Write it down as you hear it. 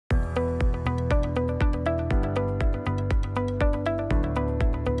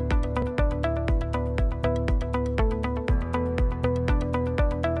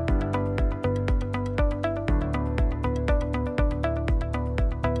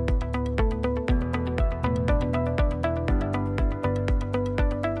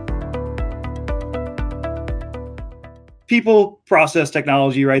people, process,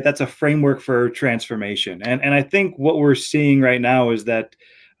 technology, right? That's a framework for transformation. And I think what we're seeing right now is that,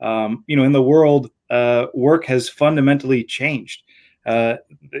 in the world, work has fundamentally changed.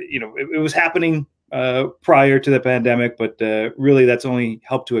 It was happening prior to the pandemic, but really that's only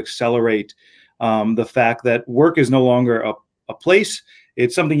helped to accelerate the fact that work is no longer a place.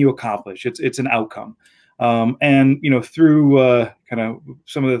 It's something you accomplish. It's an outcome. And through kind of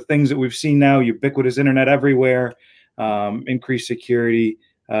some of the things that we've seen now, ubiquitous internet everywhere, increased security,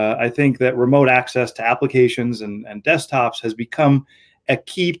 I think that remote access to applications and desktops has become a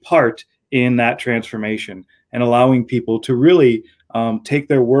key part in that transformation, and allowing people to really take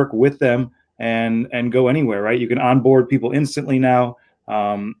their work with them and go anywhere, right? You can onboard people instantly now.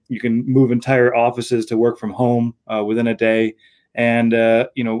 You can move entire offices to work from home within a day. And,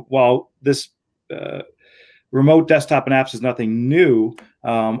 while this remote desktop and apps is nothing new,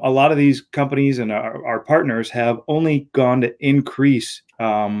 a lot of these companies and our partners have only gone to increase,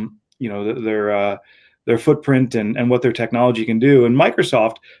 their footprint and what their technology can do. And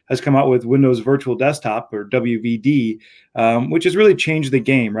Microsoft has come out with Windows Virtual Desktop, or WVD, which has really changed the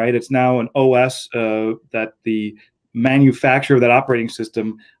game, right? It's now an OS that the manufacturer of that operating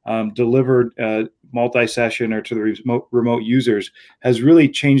system delivered multi-session or to the remote users, has really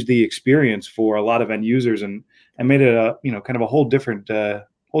changed the experience for a lot of end users and made it a kind of a whole different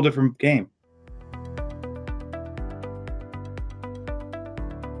game.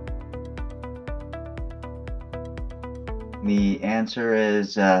 The answer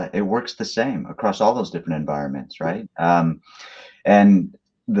is it works the same across all those different environments, right? And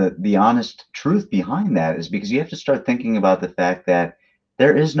the honest truth behind that is because you have to start thinking about the fact that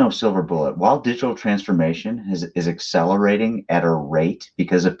there is no silver bullet. While digital transformation is accelerating at a rate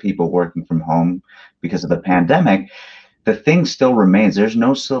because of people working from home because of the pandemic, the thing still remains. There's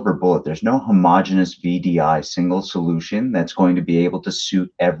no silver bullet. There's no homogeneous VDI single solution that's going to be able to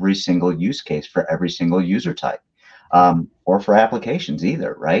suit every single use case for every single user type. Or for applications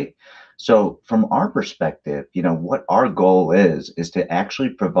either, right? So from our perspective, what our goal is to actually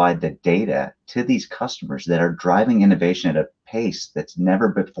provide the data to these customers that are driving innovation at a pace that's never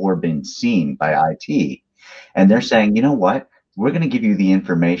before been seen by IT. And they're saying, you know what, we're going to give you the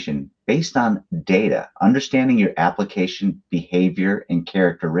information based on data, understanding your application behavior and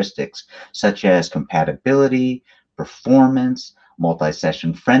characteristics, such as compatibility, performance,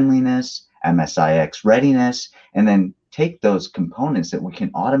 multi-session friendliness, MSIX readiness, and then take those components that we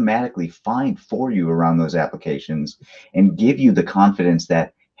can automatically find for you around those applications and give you the confidence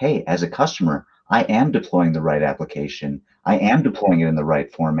that, hey, as a customer, I am deploying the right application. I am deploying it in the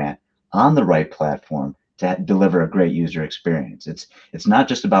right format on the right platform to deliver a great user experience. It's not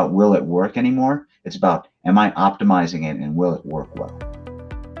just about will it work anymore. It's about, am I optimizing it and will it work well?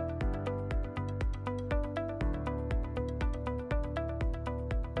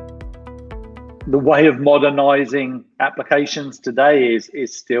 The way of modernizing applications today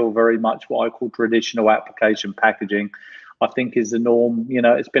is still very much what I call traditional application packaging. I think is the norm.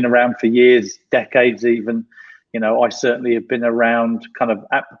 It's been around for years, decades even. I certainly have been around kind of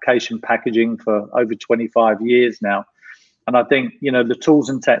application packaging for over 25 years now. And I think, the tools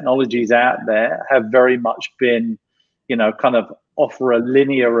and technologies out there have very much been, kind of offer a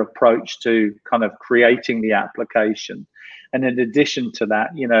linear approach to kind of creating the application. And in addition to that,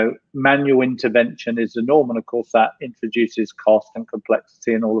 manual intervention is the norm. And of course, that introduces cost and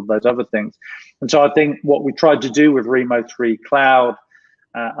complexity and all of those other things. And so I think what we tried to do with Rimo3 Cloud,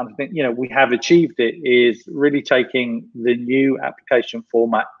 and I think, we have achieved it, is really taking the new application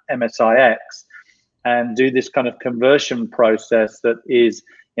format, MSIX, and do this kind of conversion process that is,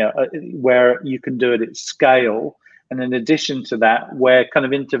 where you can do it at scale. And in addition to that, where kind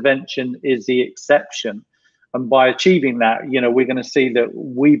of intervention is the exception. And by achieving that, we're going to see that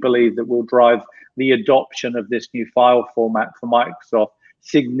we believe that will drive the adoption of this new file format for Microsoft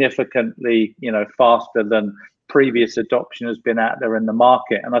significantly, faster than previous adoption has been out there in the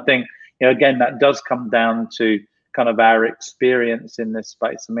market. And I think, again, that does come down to kind of our experience in this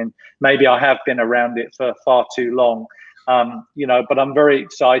space. I mean, maybe I have been around it for far too long, but I'm very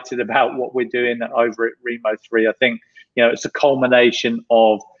excited about what we're doing over at Rimo3. I think, it's a culmination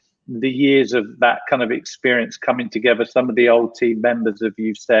of the years of that kind of experience coming together. Some of the old team members, as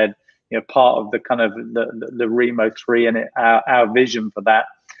you've said, part of the kind of the Rimo3 and our vision for that.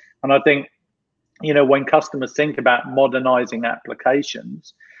 And I think, when customers think about modernizing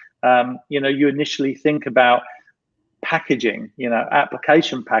applications, you initially think about packaging,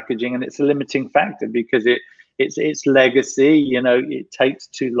 application packaging, and it's a limiting factor because it's legacy, it takes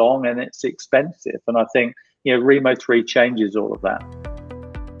too long and it's expensive. And I think, Rimo3 changes all of that.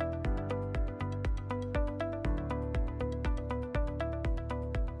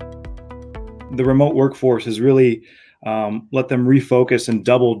 the remote workforce has really let them refocus and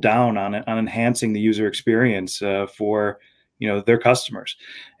double down on it, on enhancing the user experience for their customers.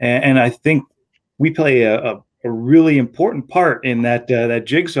 And I think we play a really important part in that that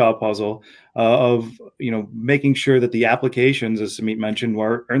jigsaw puzzle of making sure that the applications, as Samit mentioned,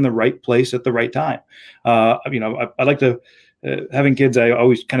 are in the right place at the right time. I like to. Having kids, I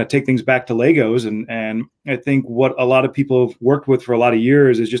always kind of take things back to Legos, and I think what a lot of people have worked with for a lot of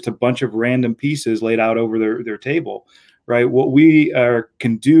years is just a bunch of random pieces laid out over their table, right? What we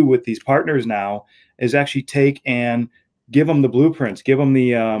can do with these partners now is actually take and give them the blueprints, give them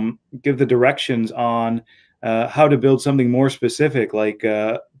the directions on how to build something more specific, like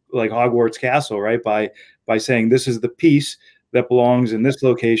Hogwarts Castle, right? By saying this is the piece that belongs in this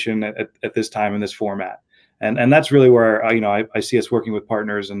location at this time in this format. And that's really where I see us working with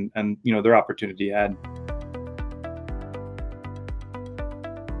partners and their opportunity ahead.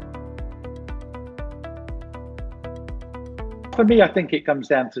 For me, I think it comes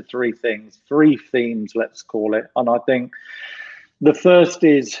down to three themes, let's call it. And I think the first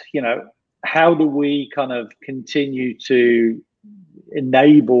is, how do we kind of continue to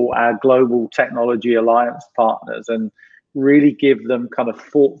enable our global technology alliance partners and really give them kind of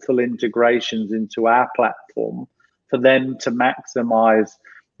thoughtful integrations into our platform for them to maximize,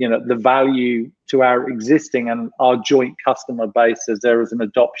 the value to our existing and our joint customer base as there is an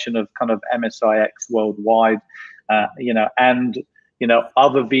adoption of kind of MSIX worldwide, and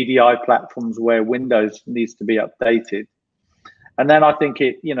other VDI platforms where Windows needs to be updated. And then I think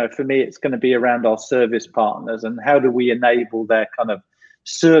for me, it's going to be around our service partners and how do we enable their kind of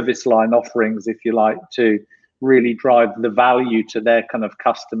service line offerings, if you like, to really drive the value to their kind of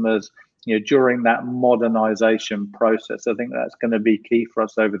customers, during that modernization process. I think that's going to be key for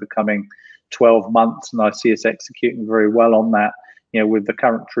us over the coming 12 months. And I see us executing very well on that, with the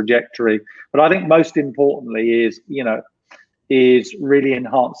current trajectory. But I think most importantly is really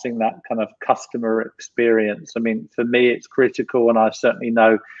enhancing that kind of customer experience. I mean, for me, it's critical. And I certainly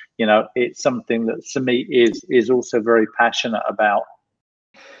know, it's something that Samit is also very passionate about.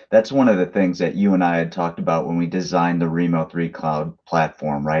 That's one of the things that you and I had talked about when we designed the Rimo3 Cloud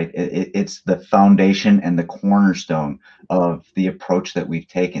platform, right? It's the foundation and the cornerstone of the approach that we've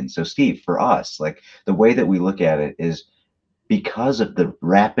taken. So Steve, for us, like the way that we look at it is because of the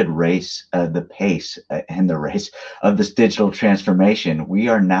rapid race, the pace and the race of this digital transformation, we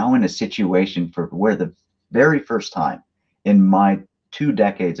are now in a situation for where the very first time in my 2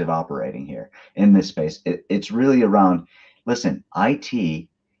 decades of operating here in this space, it's really around, listen, IT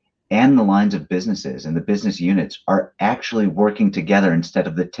and the lines of businesses and the business units are actually working together instead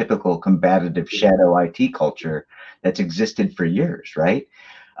of the typical combative shadow IT culture that's existed for years, right?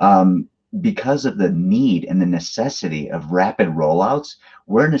 Because of the need and the necessity of rapid rollouts,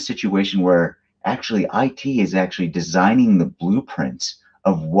 we're in a situation where actually IT is actually designing the blueprints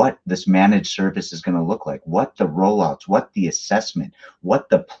of what this managed service is going to look like, what the rollouts, what the assessment, what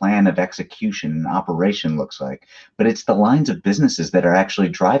the plan of execution and operation looks like. But it's the lines of businesses that are actually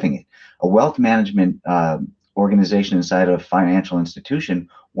driving it. A wealth management organization inside of a financial institution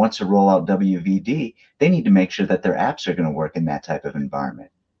wants to roll out WVD. They need to make sure that their apps are going to work in that type of environment.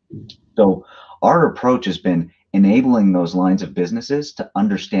 So our approach has been enabling those lines of businesses to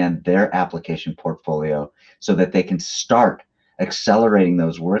understand their application portfolio so that they can start accelerating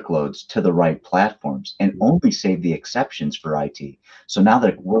those workloads to the right platforms and only save the exceptions for IT. So now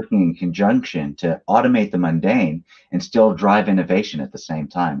they're working in conjunction to automate the mundane and still drive innovation at the same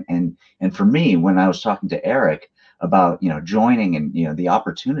time. And for me, when I was talking to Eric about joining and the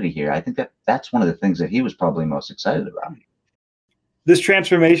opportunity here, I think that's one of the things that he was probably most excited about. This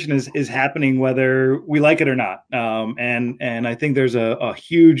transformation is happening whether we like it or not, and I think there's a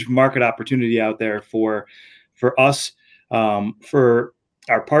huge market opportunity out there for us, for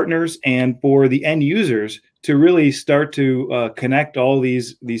our partners, and for the end users to really start to connect all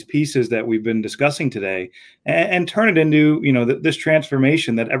these pieces that we've been discussing today and turn it into this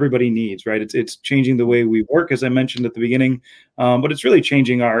transformation that everybody needs, right? It's changing the way we work, as I mentioned at the beginning, but it's really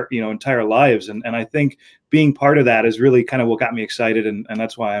changing our entire lives, and I think being part of that is really kind of what got me excited, and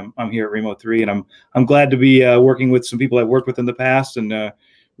that's why I'm here at Rimo3, and I'm glad to be working with some people I've worked with in the past, and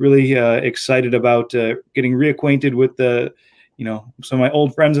really excited about getting reacquainted with some of my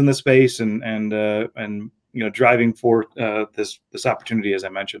old friends in the space, and driving for this opportunity, as I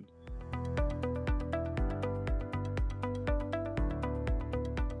mentioned.